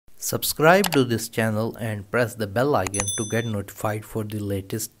Subscribe to this channel and press the bell icon to get notified for the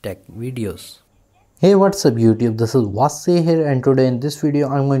latest tech videos. Hey, what's up YouTube, this is Wasay here, and today in this video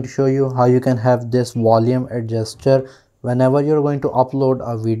I'm going to show you how you can have this volume adjuster whenever you're going to upload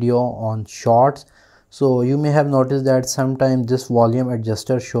a video on Shorts. So you may have noticed that sometimes this volume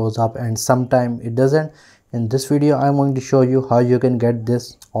adjuster shows up and sometimes it doesn't. In this video I'm going to show you how you can get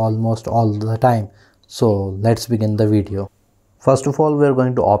this almost all the time. So let's begin the video. First of all, we're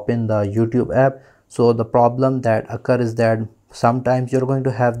going to open the YouTube app. So the problem that occurs is that sometimes you're going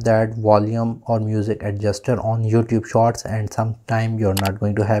to have that volume or music adjuster on YouTube Shorts and sometimes you're not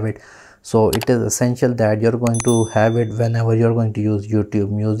going to have it. So it is essential that you're going to have it whenever you're going to use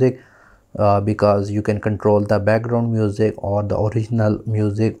YouTube Music, because you can control the background music or the original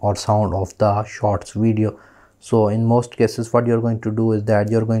music or sound of the Shorts video. So in most cases what you're going to do is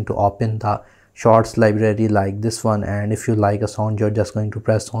that you're going to open the Shorts library like this one, and if you like a sound you're just going to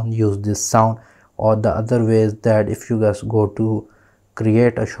press on use this sound. Or the other way is that if you just go to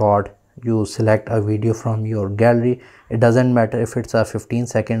create a short, you select a video from your gallery. It doesn't matter if it's a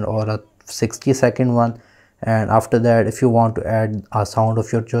 15-second or a 60-second one, and after that if you want to add a sound of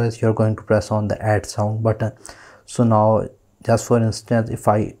your choice you're going to press on the add sound button. So now just for instance, if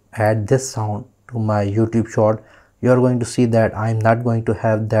I add this sound to my YouTube short, you're going to see that I'm not going to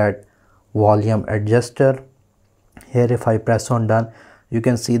have that volume adjuster. Here if I press on done, you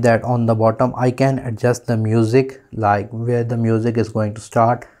can see that on the bottom I can adjust the music, like where the music is going to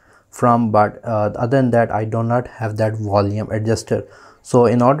start from, but other than that I do not have that volume adjuster. So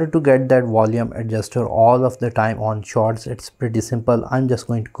in order to get that volume adjuster all of the time on Shorts, it's pretty simple. I'm just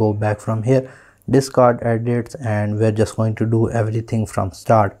going to go back from here, discard edits, and we're just going to do everything from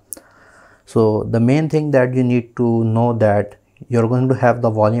start. So the main thing that you need to know that you're going to have the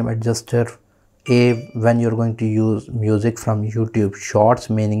volume adjuster when you're going to use music from YouTube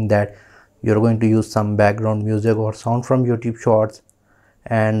Shorts, meaning that you're going to use some background music or sound from YouTube Shorts.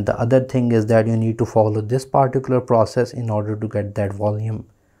 And the other thing is that you need to follow this particular process in order to get that volume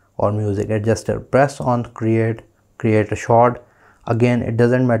or music adjuster. Press on create a short. Again, it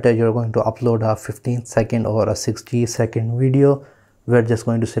doesn't matter you're going to upload a 15-second or a 60-second video. We're just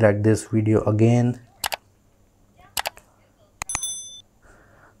going to select this video again.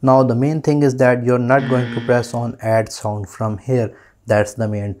 Now the main thing is that you're not going to press on add sound from here. That's the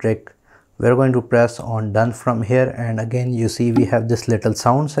main trick. We're going to press on done from here, and again you see we have this little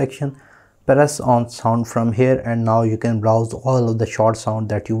sound section. Press on sound from here, and now you can browse all of the short sound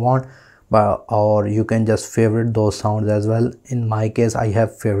that you want, or you can just favorite those sounds as well. In my case I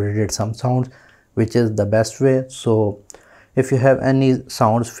have favorited some sounds, which is the best way. So if you have any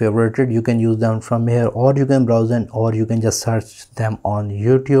sounds favorited, you can use them from here, or you can browse them, or you can just search them on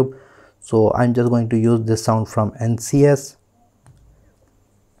YouTube. So I'm just going to use this sound from NCS.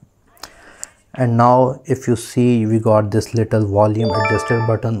 And now if you see, we got this little volume adjuster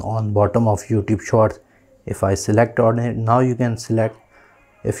button on bottom of YouTube Shorts. If I select on it, now you can select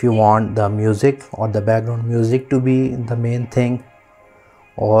if you want the music or the background music to be the main thing,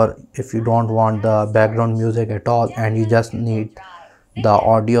 or if you don't want the background music at all and you just need the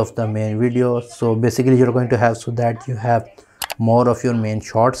audio of the main video. So basically you're going to have, so that you have more of your main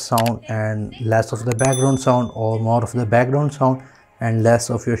short sound and less of the background sound, or more of the background sound and less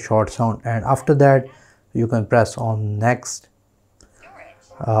of your short sound. And after that you can press on next,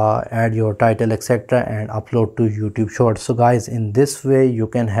 add your title, etc., and upload to YouTube Shorts. So guys, in this way you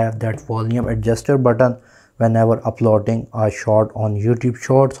can have that volume adjuster button whenever uploading a short on YouTube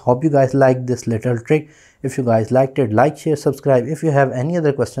Shorts. Hope you guys like this little trick. If you guys liked it, like, share, subscribe. If you have any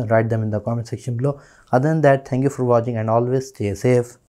other questions, write them in the comment section below. Other than that, thank you for watching and always stay safe.